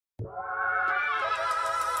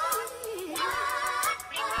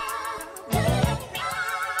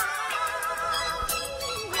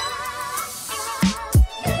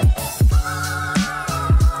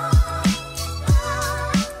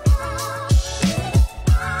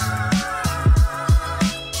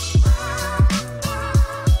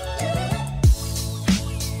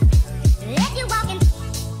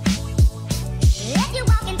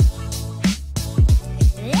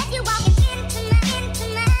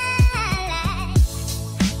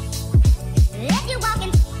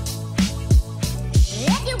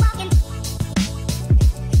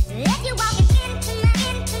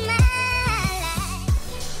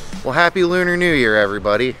Well, happy Lunar New Year,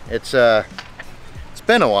 everybody. It's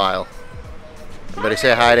been a while. Everybody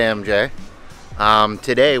say hi to MJ.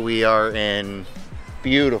 Today we are in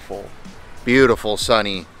beautiful, beautiful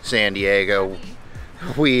sunny San Diego.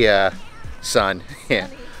 We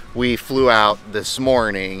we flew out this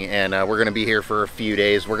morning, and we're gonna be here for a few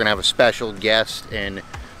days. We're gonna have a special guest in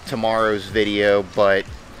tomorrow's video, but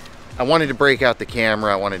I wanted to break out the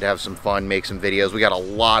camera. I wanted to have some fun, make some videos. We got a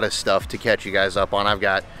lot of stuff to catch you guys up on. I've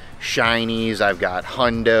got shinies, I've got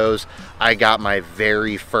hundos, I got my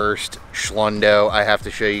very first schlundo. I have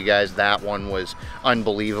to show you guys, that one was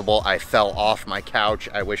unbelievable. I fell off my couch.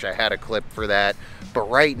 I wish I had a clip for that. But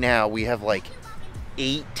right now we have like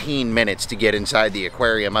 18 minutes to get inside the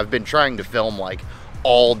aquarium. I've been trying to film like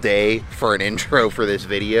all day for an intro for this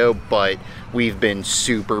video, but we've been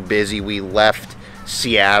super busy. We left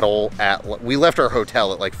Seattle we left our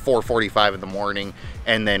hotel at like 4:45 in the morning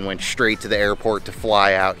and then went straight to the airport to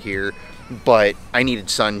fly out here. But I needed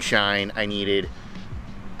sunshine. I needed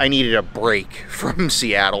a break from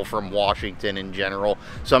Seattle, from Washington in general.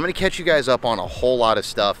 So I'm going to catch you guys up on a whole lot of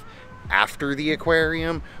stuff after the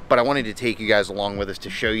aquarium, but I wanted to take you guys along with us to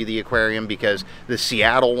show you the aquarium because the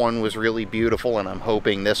Seattle one was really beautiful, and I'm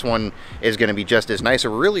hoping this one is going to be just as nice.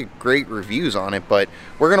 Really great reviews on it, but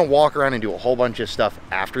we're going to walk around and do a whole bunch of stuff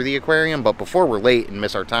after the aquarium. But before we're late and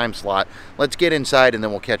miss our time slot, let's get inside and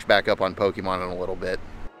then we'll catch back up on Pokemon in a little bit.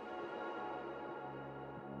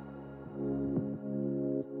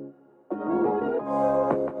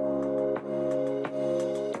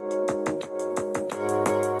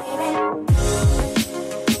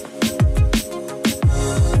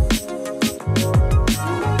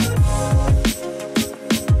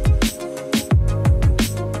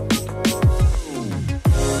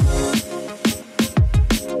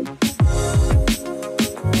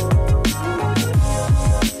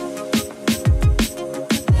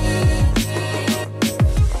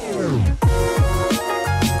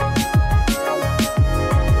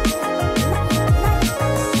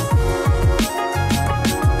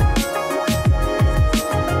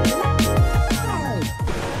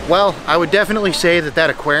 Well, I would definitely say that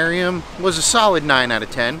aquarium was a solid 9 out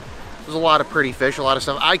of 10. There's a lot of pretty fish, a lot of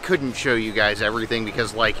stuff. I couldn't show you guys everything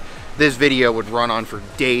because like this video would run on for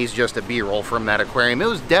days just a B-roll from that aquarium. It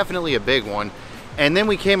was definitely a big one. And then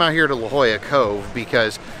we came out here to La Jolla Cove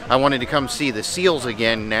because I wanted to come see the seals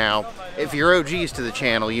again. Now, if you're OGs to the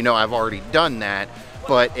channel, you know I've already done that.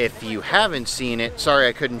 But if you haven't seen it, sorry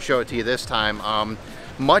I couldn't show it to you this time.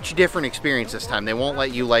 Much different experience this time. They won't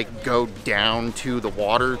let you like go down to the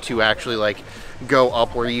water to actually like go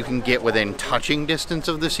up where you can get within touching distance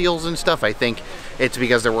of the seals and stuff. I think it's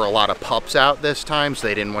because there were a lot of pups out this time, so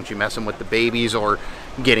they didn't want you messing with the babies or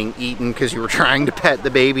getting eaten because you were trying to pet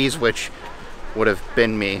the babies, which would have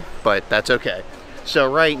been me, but that's okay.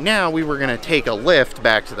 So right now we were gonna take a lift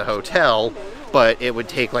back to the hotel, but it would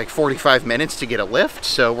take like 45 minutes to get a lift,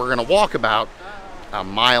 so we're gonna walk about a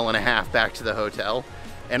mile and a half back to the hotel.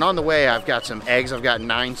 And on the way, I've got some eggs. I've got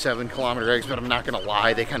 9 7-kilometer eggs, but I'm not gonna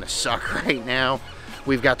lie, they kind of suck right now.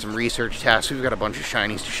 We've got some research tasks. We've got a bunch of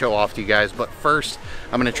shinies to show off to you guys. But first,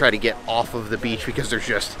 I'm gonna try to get off of the beach because there's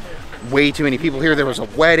just way too many people here. There was a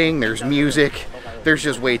wedding, there's music, there's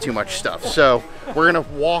just way too much stuff. So we're gonna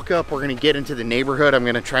walk up, we're gonna get into the neighborhood. I'm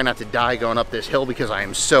gonna try not to die going up this hill because I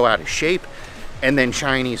am so out of shape. And then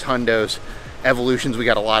shinies, hundos, evolutions, we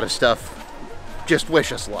got a lot of stuff. Just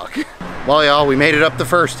wish us luck. Well, y'all, we made it up the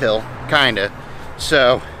first hill, kinda.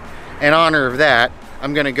 So, in honor of that,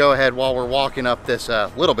 I'm gonna go ahead while we're walking up this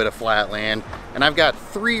little bit of flat land, and I've got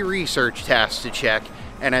 3 research tasks to check.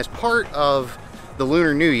 And as part of the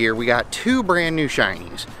Lunar New Year, we got 2 brand new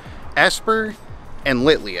shinies, ESPURR and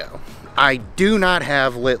Litleo. I do not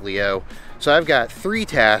have Litleo, so I've got 3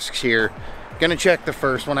 tasks here. Gonna check the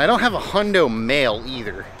first one. I don't have a hundo male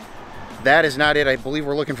either. That is not it. I believe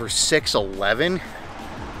we're looking for 6'11".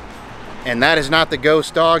 And that is not the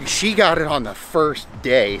ghost dog. She got it on the first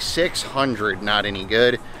day. 600, not any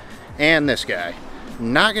good. And this guy.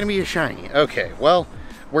 Not gonna be a shiny. Okay, well,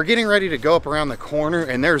 we're getting ready to go up around the corner,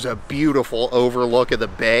 and there's a beautiful overlook of the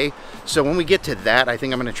bay. So when we get to that, I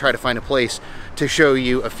think I'm going to try to find a place to show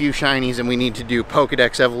you a few shinies, and we need to do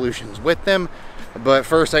Pokedex evolutions with them. But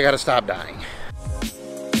first, I got to stop dying.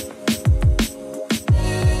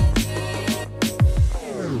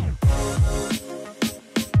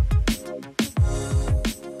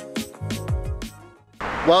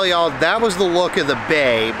 Well, y'all, that was the look of the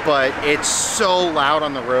bay, but it's so loud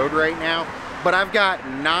on the road right now. But I've got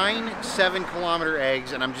 9 7-kilometer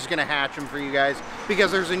eggs, and I'm just gonna hatch them for you guys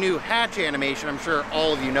because there's a new hatch animation. I'm sure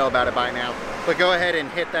all of you know about it by now. But go ahead and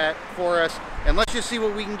hit that for us, and let's just see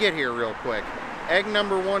what we can get here real quick. Egg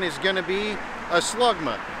number 1 is gonna be a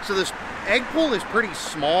Slugma. So this egg pool is pretty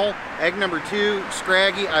small. Egg number 2,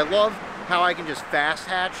 Scraggy. I love how I can just fast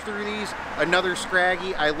hatch through these. Another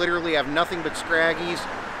Scraggy. I literally have nothing but Scraggies.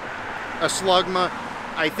 A Slugma.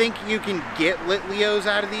 I think you can get Litleos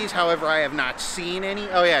out of these, however I have not seen any.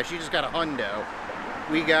 Oh yeah, she just got a Hundo.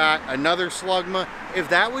 We got another Slugma. If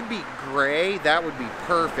that would be gray, that would be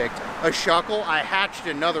perfect. A Shuckle. I hatched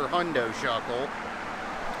another Hundo Shuckle.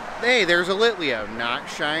 Hey, there's a Litleo. Not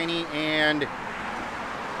shiny. And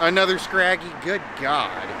another Scraggy. Good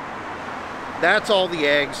God. That's all the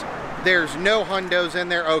eggs. There's no Hundos in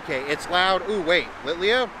there. Okay, it's loud. Ooh, wait.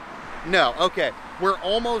 Litleo? No. Okay. We're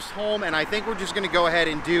almost home, and I think we're just going to go ahead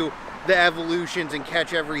and do the evolutions and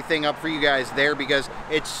catch everything up for you guys there because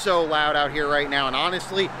it's so loud out here right now. And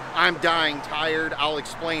honestly, I'm dying tired. I'll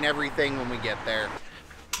explain everything when we get there.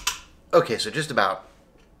 Okay, so just about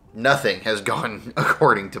nothing has gone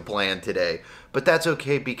according to plan today. But that's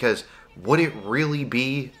okay because would it really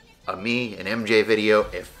be a me and MJ video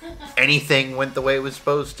if anything went the way it was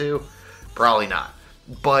supposed to? Probably not.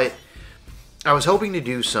 But I was hoping to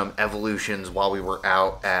do some evolutions while we were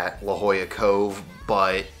out at La Jolla Cove,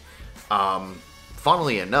 but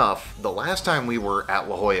funnily enough, the last time we were at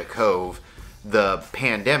La Jolla Cove, the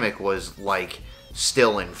pandemic was like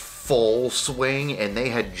still in full swing, and they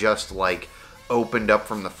had just like opened up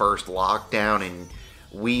from the first lockdown, and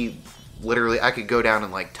we literally, I could go down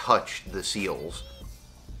and like touch the seals.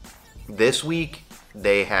 This week,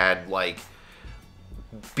 they had like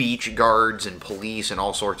beach guards and police and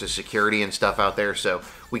all sorts of security and stuff out there, so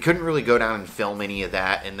we couldn't really go down and film any of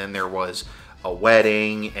that. And then there was a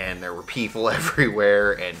wedding, and there were people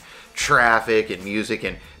everywhere, and traffic and music,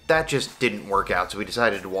 and that just didn't work out. So we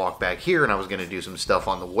decided to walk back here, and I was going to do some stuff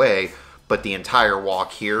on the way, but the entire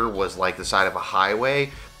walk here was like the side of a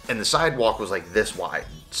highway, and the sidewalk was like this wide,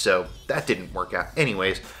 so that didn't work out.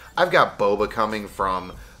 Anyways, I've got boba coming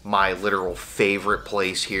from my literal favorite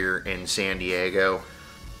place here in San Diego.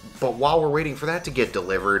 But while we're waiting for that to get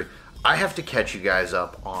delivered, I have to catch you guys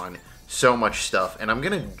up on so much stuff. And I'm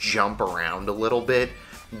going to jump around a little bit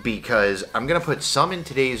because I'm going to put some in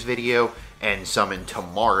today's video and some in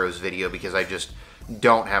tomorrow's video because I just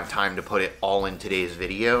don't have time to put it all in today's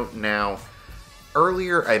video. Now,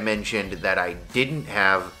 earlier I mentioned that I didn't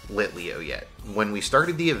have Litleo yet. When we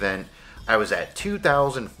started the event, I was at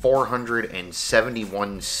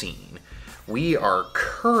 2,471 seen. We are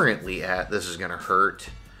currently at, this is going to hurt,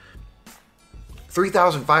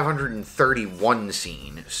 3,531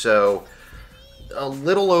 seen. So a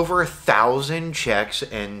little over 1,000 checks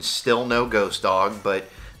and still no ghost dog, but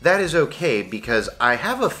that is okay because I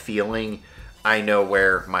have a feeling I know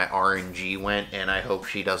where my RNG went, and I hope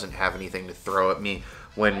she doesn't have anything to throw at me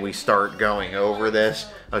when we start going over this.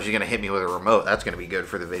 Oh, she's going to hit me with a remote. That's going to be good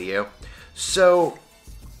for the video. So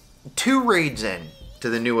 2 raids in to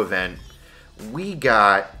the new event,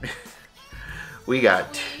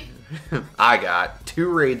 I got 2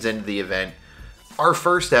 raids into the event. Our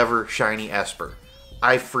first ever shiny ESPURR.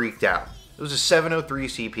 I freaked out. It was a 703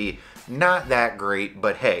 CP. Not that great,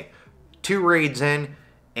 but hey, 2 raids in,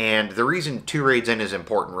 and the reason 2 raids in is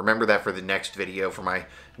important. Remember that for the next video for my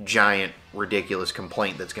giant, ridiculous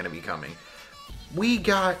complaint that's going to be coming. We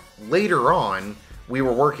got, later on, we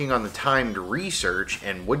were working on the timed research,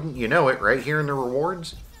 and wouldn't you know it, right here in the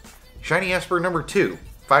rewards, shiny ESPURR number 2,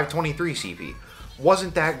 523 CP.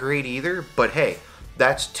 Wasn't that great either, but hey,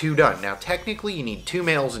 that's 2 done. Now, technically, you need 2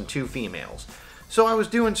 males and 2 females. So I was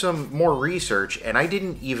doing some more research, and I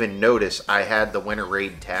didn't even notice I had the winter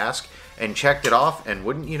raid task, and checked it off, and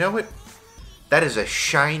wouldn't you know it, that is a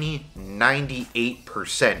shiny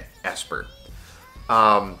 98% ESPURR.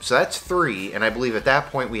 So that's 3, and I believe at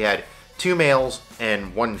that point we had 2 males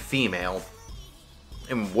and 1 female.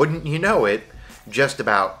 And wouldn't you know it, just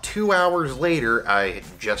about 2 hours later, I had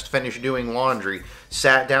just finished doing laundry,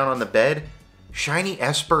 sat down on the bed, shiny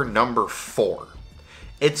ESPURR number 4.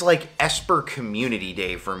 It's like ESPURR community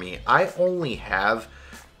day for me. I only have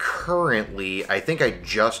currently, I think I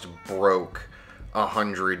just broke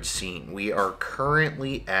 100 seen. We are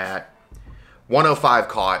currently at 105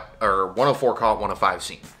 caught, or 104 caught, 105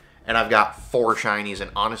 seen. And I've got 4 shinies,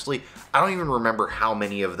 and honestly, I don't even remember how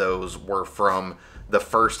many of those were from the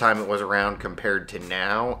first time it was around compared to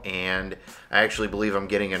now, and I actually believe I'm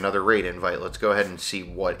getting another raid invite. Let's go ahead and see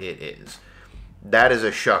what it is. That is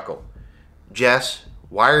a Shuckle. Jess,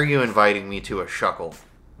 why are you inviting me to a Shuckle?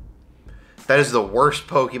 That is the worst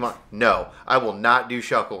Pokemon. No, I will not do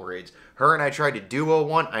Shuckle raids. Her and I tried to duo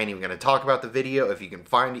one. I ain't even going to talk about the video. If you can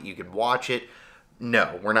find it, you can watch it.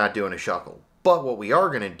 No, we're not doing a Shuckle. But what we are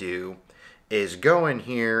going to do is go in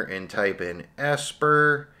here and type in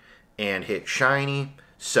ESPURR and hit shiny.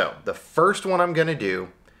 So the first one I'm going to do,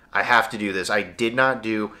 I have to do this. I did not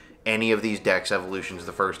do any of these dex evolutions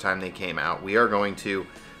the first time they came out. We are going to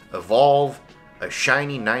evolve a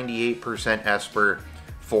shiny 98% ESPURR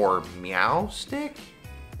for Meowstic?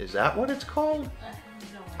 Is that what it's called?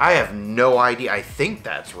 I have no idea. I think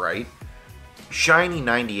that's right. Shiny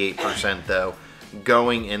 98% though,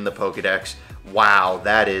 going in the Pokedex. Wow,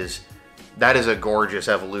 that is a gorgeous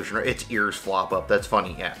evolution. Its ears flop up. That's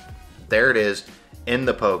funny. Yeah, there it is in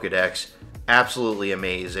the Pokedex. Absolutely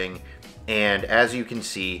amazing. And as you can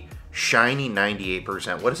see, shiny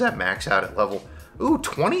 98%. What does that max out at level? Ooh,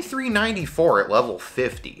 2394 at level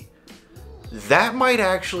 50. That might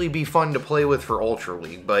actually be fun to play with for Ultra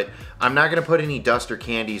League, but I'm not going to put any dust or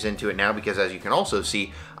candies into it now because, as you can also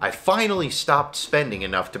see, I finally stopped spending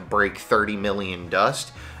enough to break 30 million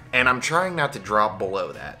dust, and I'm trying not to drop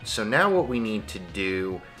below that. So now what we need to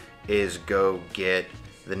do is go get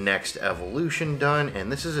the next evolution done,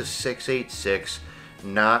 and this is a 686,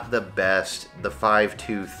 not the best. The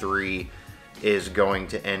 523 is going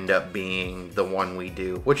to end up being the one we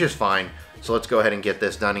do, which is fine. So let's go ahead and get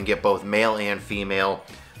this done and get both male and female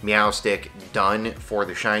Meowstic done for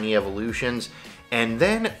the shiny evolutions. And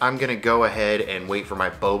then I'm going to go ahead and wait for my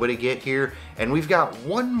Boba to get here. And we've got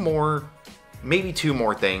one more, maybe 2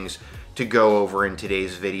 more things to go over in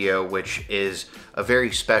today's video, which is a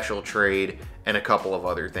very special trade and a couple of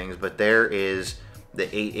other things. But there is the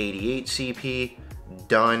 888 CP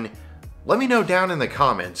done. Let me know down in the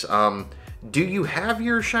comments, do you have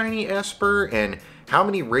your shiny ESPURR, and how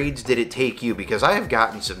many raids did it take you? Because I have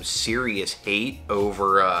gotten some serious hate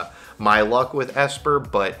over my luck with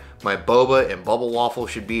ESPURR, but my Boba and Bubble Waffle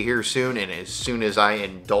should be here soon, and as soon as I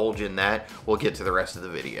indulge in that, we'll get to the rest of the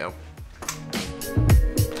video.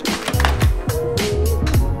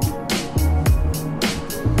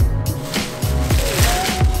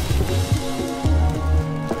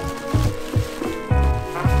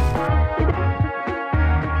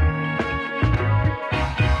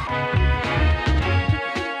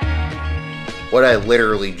 What I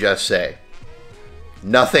literally just say.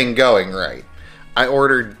 Nothing going right. I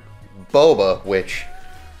ordered Boba, which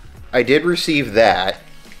I did receive that.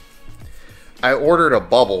 I ordered a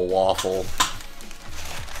Bubble Waffle.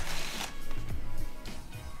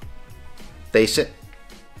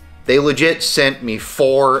 They legit sent me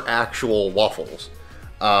 4 actual waffles.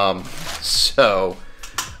 So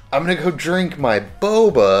I'm gonna go drink my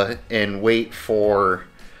Boba and wait for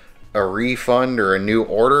a refund or a new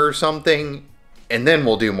order or something, and then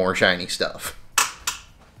we'll do more shiny stuff.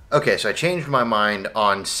 Okay, so I changed my mind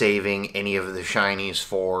on saving any of the shinies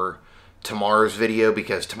for tomorrow's video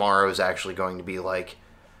because tomorrow is actually going to be like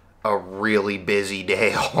a really busy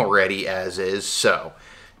day already as is. So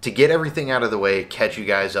to get everything out of the way, catch you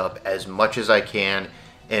guys up as much as I can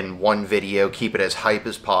in one video, keep it as hype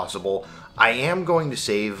as possible, I am going to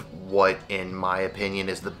save what, in my opinion,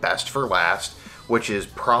 is the best for last, which is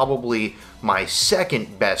probably my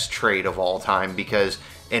second best trade of all time, because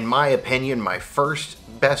in my opinion, my first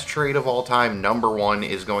best trade of all time, number 1,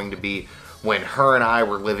 is going to be when her and I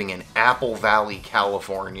were living in Apple Valley,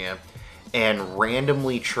 California, and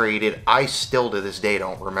randomly traded. I still to this day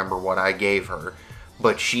don't remember what I gave her,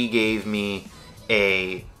 but she gave me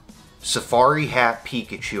a Safari Hat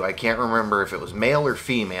Pikachu. I can't remember if it was male or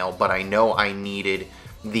female, but I know I needed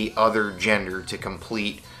the other gender to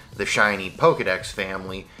complete the shiny Pokedex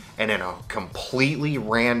family, and in a completely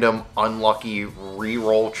random, unlucky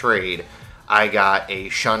reroll trade, I got a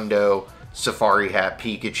Shundo Safari Hat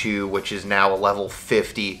Pikachu, which is now a level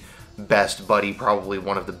 50 best buddy, probably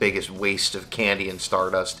one of the biggest wastes of candy and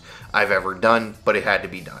Stardust I've ever done, but it had to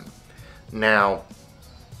be done. Now,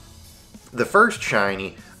 the first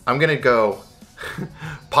shiny, I'm going to go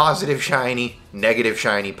positive shiny, negative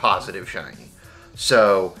shiny, positive shiny.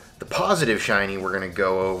 So the positive shiny we're going to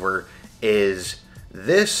go over is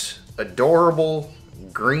this adorable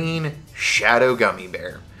green Shadow Gummy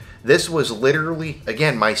Bear. This was literally,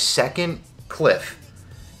 again, my second cliff,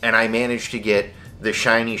 and I managed to get the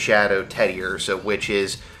Shiny Shadow Teddiursa, which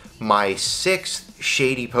is my 6th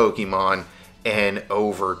shady Pokemon and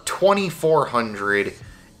over 2,400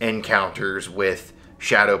 encounters with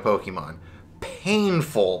Shadow Pokemon.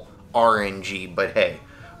 Painful RNG, but hey,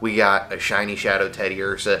 we got a Shiny Shadow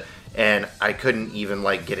Teddiursa, and I couldn't even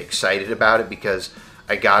like get excited about it because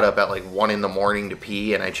I got up at like 1 in the morning to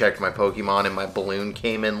pee, and I checked my Pokemon, and my balloon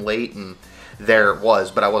came in late, and there it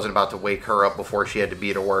was, but I wasn't about to wake her up before she had to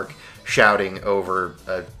be to work shouting over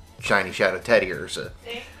a Shiny Shadow Teddiursa.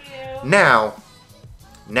 Thank you. Now,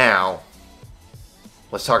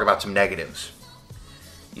 let's talk about some negatives.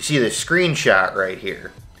 You see this screenshot right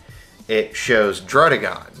here. It shows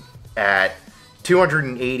Druddigon at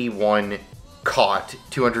 281 caught,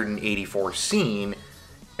 284 seen,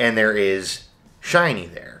 and there is Shiny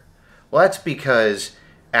there. Well, that's because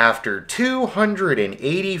after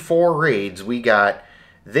 284 raids, we got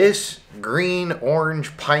this green,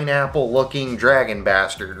 orange, pineapple-looking dragon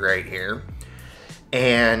bastard right here.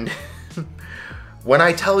 And when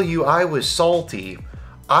I tell you I was salty,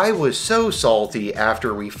 I was so salty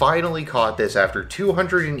after we finally caught this after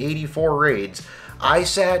 284 raids. I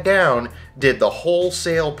sat down, did the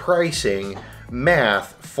wholesale pricing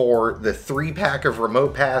math for the 3-pack of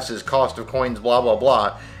remote passes, cost of coins, blah, blah,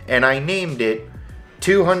 blah, and I named it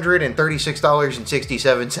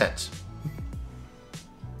 $236.67.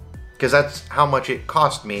 Because that's how much it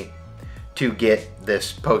cost me to get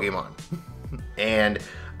this Pokemon. And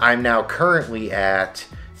I'm now currently at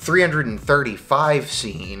 335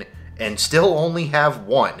 seen and still only have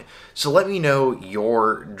 1. So let me know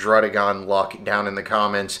your Druddigon luck down in the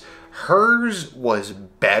comments. Hers was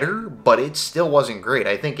better, but it still wasn't great.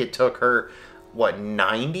 I think it took her, what,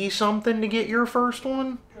 90 something to get your first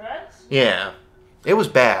one? Drugs? Yeah. It was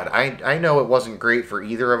bad. I know it wasn't great for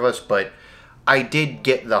either of us, but I did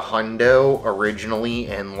get the hundo originally,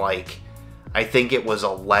 and like, I think it was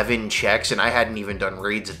 11 checks, and I hadn't even done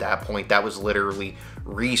raids at that point. That was literally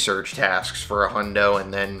research tasks for a hundo,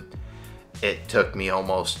 and then it took me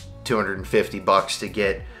almost 250 bucks to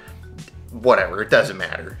get whatever. It doesn't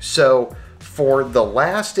matter. So for the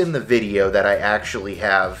last in the video that I actually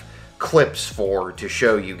have clips for to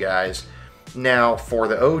show you guys, now for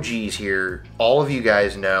the OGs here, all of you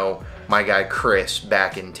guys know my guy Chris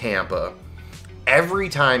back in Tampa. Every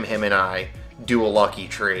time him and I do a lucky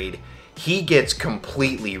trade, he gets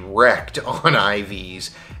completely wrecked on IVs,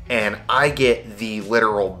 and I get the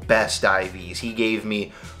literal best IVs. He gave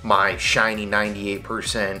me my shiny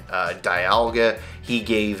 98% Dialga. He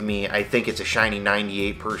gave me, I think it's a shiny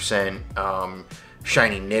 98%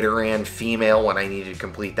 shiny Nidoran female when I needed to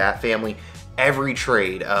complete that family. Every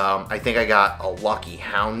trade, I think I got a lucky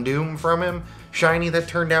Houndoom from him, shiny, that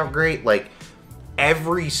turned out great. Like,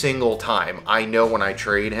 every single time, I know when I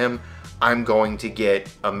trade him, I'm going to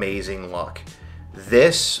get amazing luck.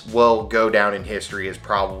 This will go down in history as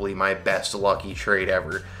probably my best lucky trade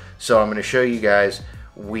ever. So I'm going to show you guys.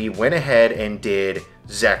 We went ahead and did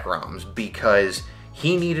Zekrom's because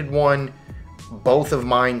he needed one. Both of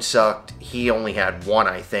mine sucked. He only had one,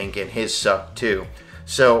 I think, and his sucked too.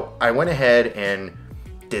 So I went ahead and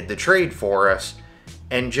did the trade for us,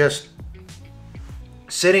 and just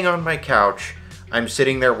sitting on my couch, I'm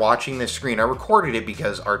sitting there watching this screen. I recorded it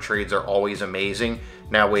because our trades are always amazing.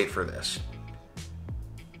 Now wait for this.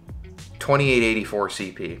 2884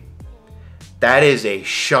 CP. That is a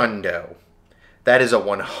shundo. That is a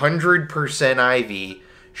 100% IV,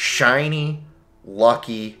 shiny,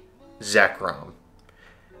 lucky Zekrom.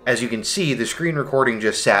 As you can see, the screen recording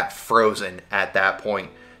just sat frozen at that point,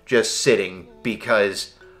 just sitting,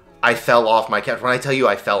 because I fell off my couch. When I tell you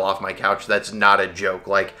I fell off my couch, that's not a joke.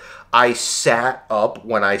 Like, I sat up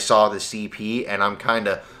when I saw the CP, and I'm kind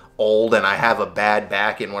of old and I have a bad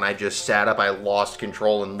back, and when I just sat up, I lost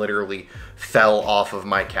control and literally fell off of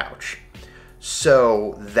my couch.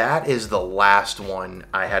 So that is the last one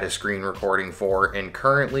I had a screen recording for, and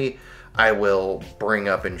currently I will bring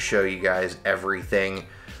up and show you guys everything,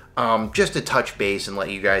 just to touch base and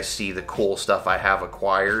let you guys see the cool stuff I have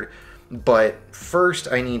acquired. But first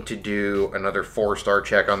I need to do another 4-star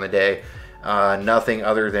check on the day. Nothing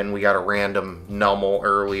other than we got a random Nummel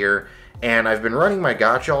earlier, and I've been running my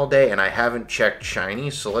gacha all day and I haven't checked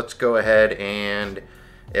shinies, so let's go ahead and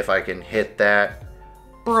if I can hit that.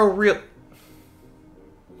 Bro,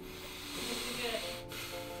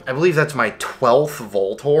 I believe that's my 12th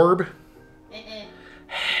Voltorb.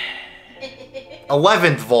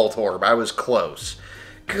 11th Voltorb. I was close.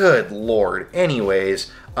 Good lord.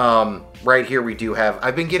 Anyways, Right here we do have,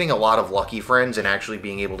 I've been getting a lot of lucky friends and actually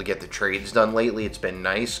being able to get the trades done lately. It's been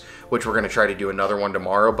nice, which we're going to try to do another one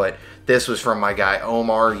tomorrow, but this was from my guy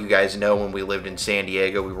Omar. You guys know when we lived in San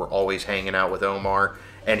Diego, we were always hanging out with Omar,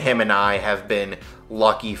 and him and I have been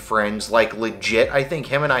lucky friends, like legit. I think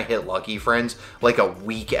him and I hit lucky friends like a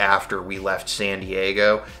week after we left San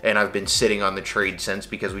Diego, and I've been sitting on the trade since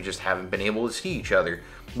because we just haven't been able to see each other.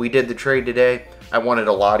 We did the trade today. I wanted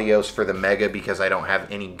a Latios for the Mega because I don't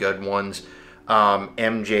have any good ones.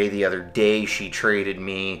 MJ the other day, she traded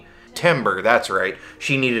me Timber, that's right.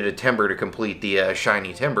 She needed a Timber to complete the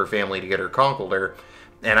Shiny Timber family to get her Conkeldurr.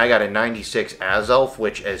 And I got a 96 Azelf,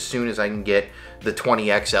 which as soon as I can get the 20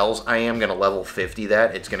 XLs, I am going to level 50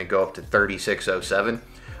 that. It's going to go up to 3607.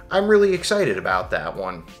 I'm really excited about that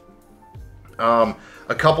one.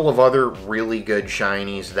 A couple of other really good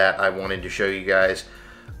shinies that I wanted to show you guys.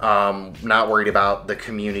 Not worried about the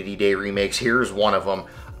Community Day remakes. Here's one of them.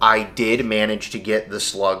 I did manage to get the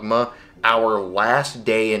Slugma our last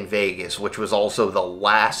day in Vegas, which was also the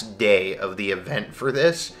last day of the event for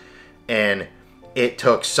this. And it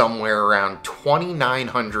took somewhere around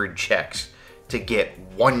 2,900 checks to get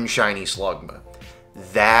one shiny Slugma.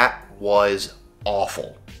 That was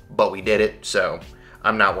awful, but we did it, so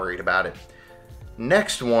I'm not worried about it.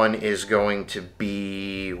 Next one is going to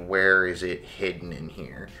be, where is it hidden in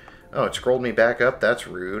here? Oh, it scrolled me back up. That's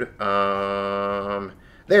rude.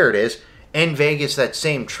 There it is. In Vegas, that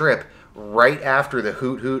same trip, right after the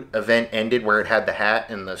Hoot Hoot event ended where it had the hat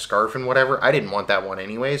and the scarf and whatever. I didn't want that one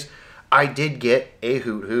anyways. I did get a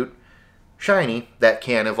Hoot Hoot shiny that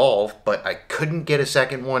can evolve, but I couldn't get a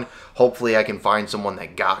second one. Hopefully I can find someone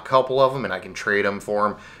that got a couple of them and I can trade them for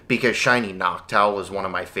them, because shiny Noctowl was one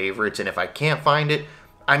of my favorites, and if I can't find it,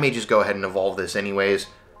 I may just go ahead and evolve this anyways.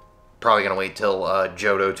 Probably going to wait till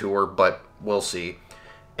Johto Tour, but we'll see.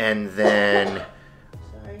 And then...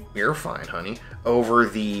 Sorry. You're fine, honey. Over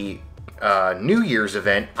the New Year's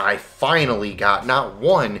event, I finally got not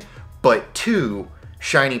one, but two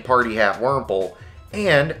shiny Party Hat Wurmple,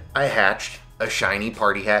 and I hatched a shiny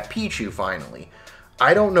Party Hat Pichu finally.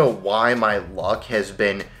 I don't know why my luck has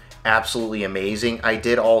been absolutely amazing. I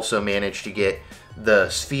did also manage to get the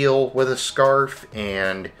Spheal with a scarf,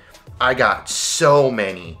 and I got so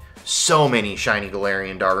many shiny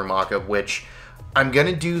Galarian Darumaka, which I'm going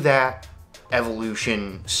to do that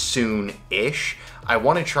evolution soon-ish. I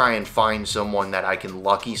want to try and find someone that I can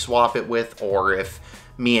lucky swap it with, or if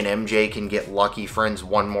me and MJ can get lucky friends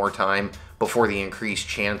one more time before the increased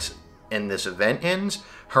chance in this event ends,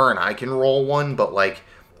 her and I can roll one, but like,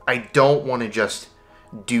 I don't want to just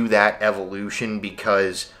do that evolution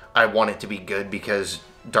because I want it to be good, because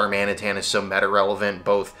Darmanitan is so meta relevant,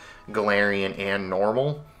 both Galarian and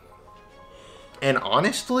normal. And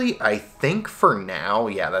honestly, I think for now,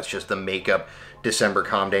 yeah, that's just the makeup December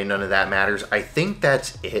Calm Day, none of that matters. I think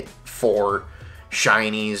that's it for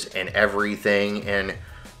shinies and everything. And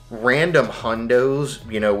random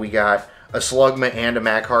hundos, you know, we got a Slugma and a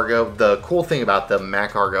Magcargo. The cool thing about the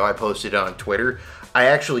Magcargo, I posted on Twitter, I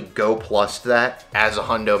actually Go Plussed that as a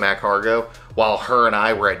hundo Magcargo while her and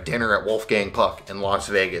I were at dinner at Wolfgang Puck in Las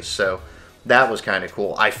Vegas. So that was kind of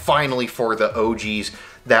cool. I finally, for the OGs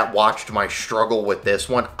that watched my struggle with this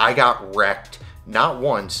one, I got wrecked not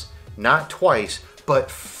once, not twice, but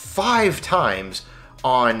 5 times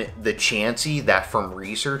on the Chansey that from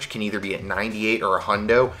research can either be at 98 or a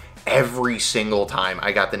hundo. Every single time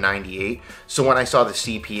I got the 98. So when I saw the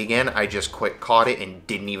CP again, I just quick caught it and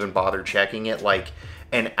didn't even bother checking it. Like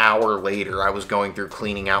an hour later, I was going through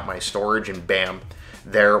cleaning out my storage and bam,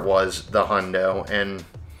 there it was, the hundo. And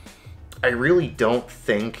I really don't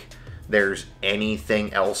think there's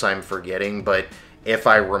anything else I'm forgetting, but if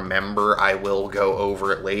I remember, I will go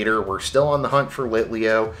over it later. We're still on the hunt for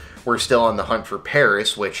Litleo. We're still on the hunt for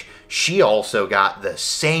Paris, which she also got the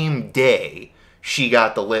same day she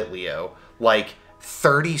got the Litleo. Like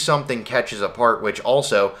 30-something catches apart, which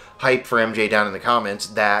also, hype for MJ down in the comments,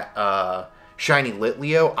 that shiny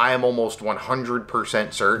Litleo, I am almost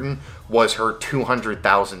 100% certain, was her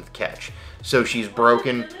 200,000th catch. So she's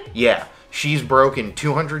broken, yeah, she's broken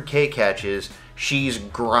 200k catches. She's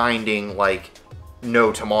grinding like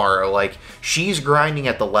no tomorrow. Like, she's grinding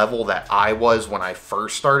at the level that I was when I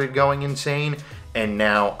first started going insane, and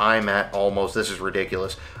now I'm at almost, this is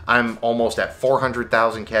ridiculous, I'm almost at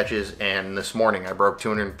 400,000 catches, and this morning I broke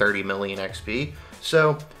 230 million XP.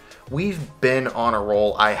 So we've been on a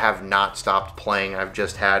roll. I have not stopped playing. I've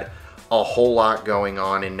just had a whole lot going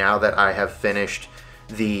on, and now that I have finished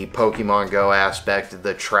the Pokemon Go aspect,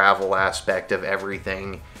 the travel aspect of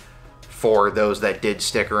everything, for those that did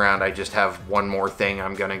stick around, I just have one more thing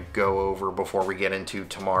I'm gonna go over before we get into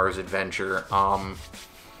tomorrow's adventure.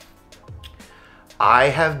 I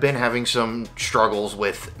have been having some struggles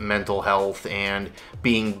with mental health and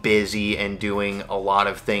being busy and doing a lot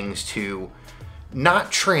of things to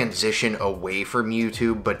not transition away from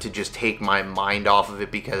YouTube, but to just take my mind off of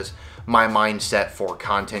it, because my mindset for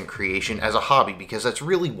content creation as a hobby, because that's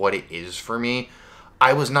really what it is for me,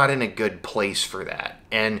 I was not in a good place for that.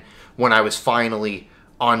 And when I was finally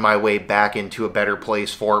on my way back into a better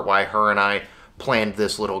place for it, why her and I planned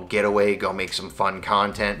this little getaway, go make some fun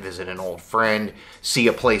content, visit an old friend, see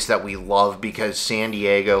a place that we love, because San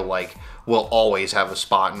Diego, like, will always have a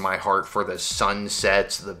spot in my heart for the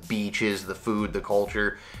sunsets, the beaches, the food, the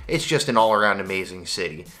culture. It's just an all-around amazing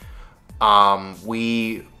city.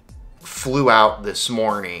 We flew out this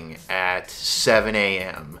morning at 7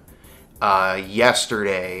 a.m.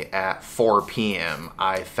 Yesterday at 4 p.m.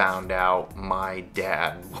 I found out my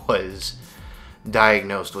dad was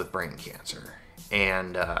diagnosed with brain cancer.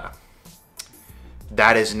 And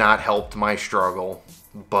that has not helped my struggle,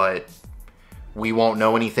 but we won't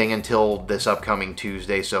know anything until this upcoming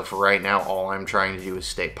Tuesday. So for right now, all I'm trying to do is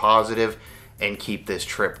stay positive and keep this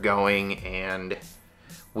trip going, and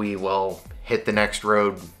we will hit the next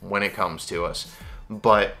road when it comes to us.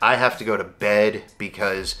 But I have to go to bed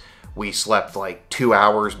because we slept like 2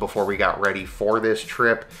 hours before we got ready for this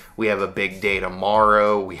trip. We have a big day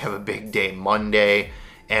tomorrow. We have a big day Monday.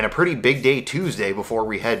 And a pretty big day Tuesday before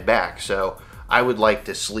we head back. So I would like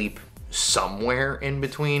to sleep somewhere in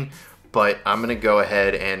between. But I'm going to go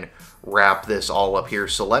ahead and wrap this all up here.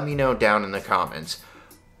 So let me know down in the comments,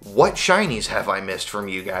 what shinies have I missed from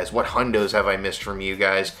you guys? What hundos have I missed from you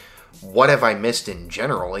guys? What have I missed in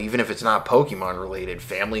general? Even if it's not Pokemon related.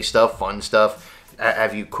 Family stuff, fun stuff.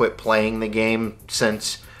 Have you quit playing the game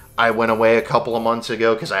since I went away a couple of months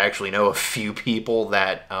ago? Because I actually know a few people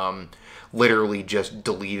that literally just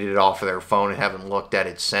deleted it off of their phone and haven't looked at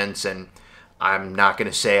it since, and I'm not going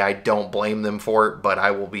to say I don't blame them for it, but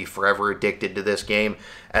I will be forever addicted to this game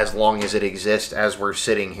as long as it exists. As we're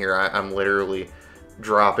sitting here, I'm literally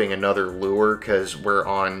dropping another lure because we're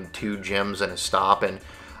on 2 gyms and a stop, and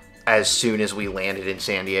as soon as we landed in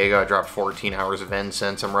San Diego, I dropped 14 hours of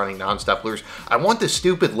incense. I'm running nonstop lures. I want the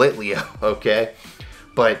stupid Litleo, okay?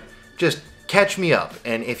 But just catch me up,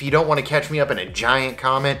 and if you don't want to catch me up in a giant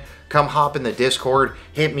comment, come hop in the Discord,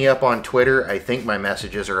 hit me up on Twitter. I think my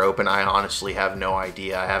messages are open. I honestly have no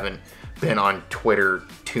idea. I haven't been on Twitter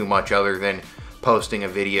too much other than posting a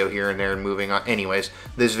video here and there and moving on. Anyways,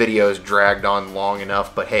 this video is dragged on long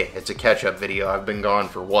enough, but hey, it's a catch-up video. I've been gone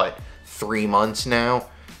for, what, 3 months now?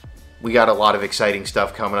 We got a lot of exciting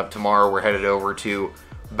stuff coming up tomorrow. We're headed over to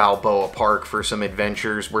Balboa Park for some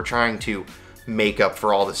adventures. We're trying to make up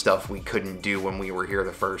for all the stuff we couldn't do when we were here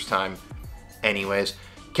the first time. Anyways,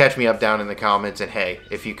 catch me up down in the comments, and hey,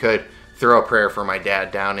 if you could, throw a prayer for my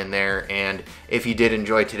dad down in there. And if you did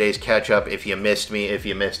enjoy today's catch-up, if you missed me, if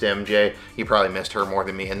you missed MJ, you probably missed her more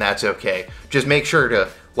than me, and that's okay. Just make sure to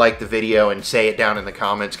like the video and say it down in the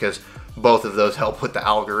comments, because both of those help with the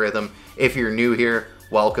algorithm. If you're new here,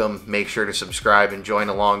 welcome. Make sure to subscribe and join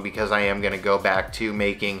along, because I am going to go back to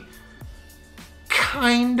making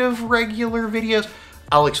kind of regular videos.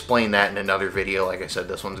 I'll explain that in another video. Like I said,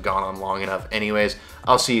 this one's gone on long enough. Anyways,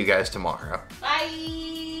 I'll see you guys tomorrow. Bye!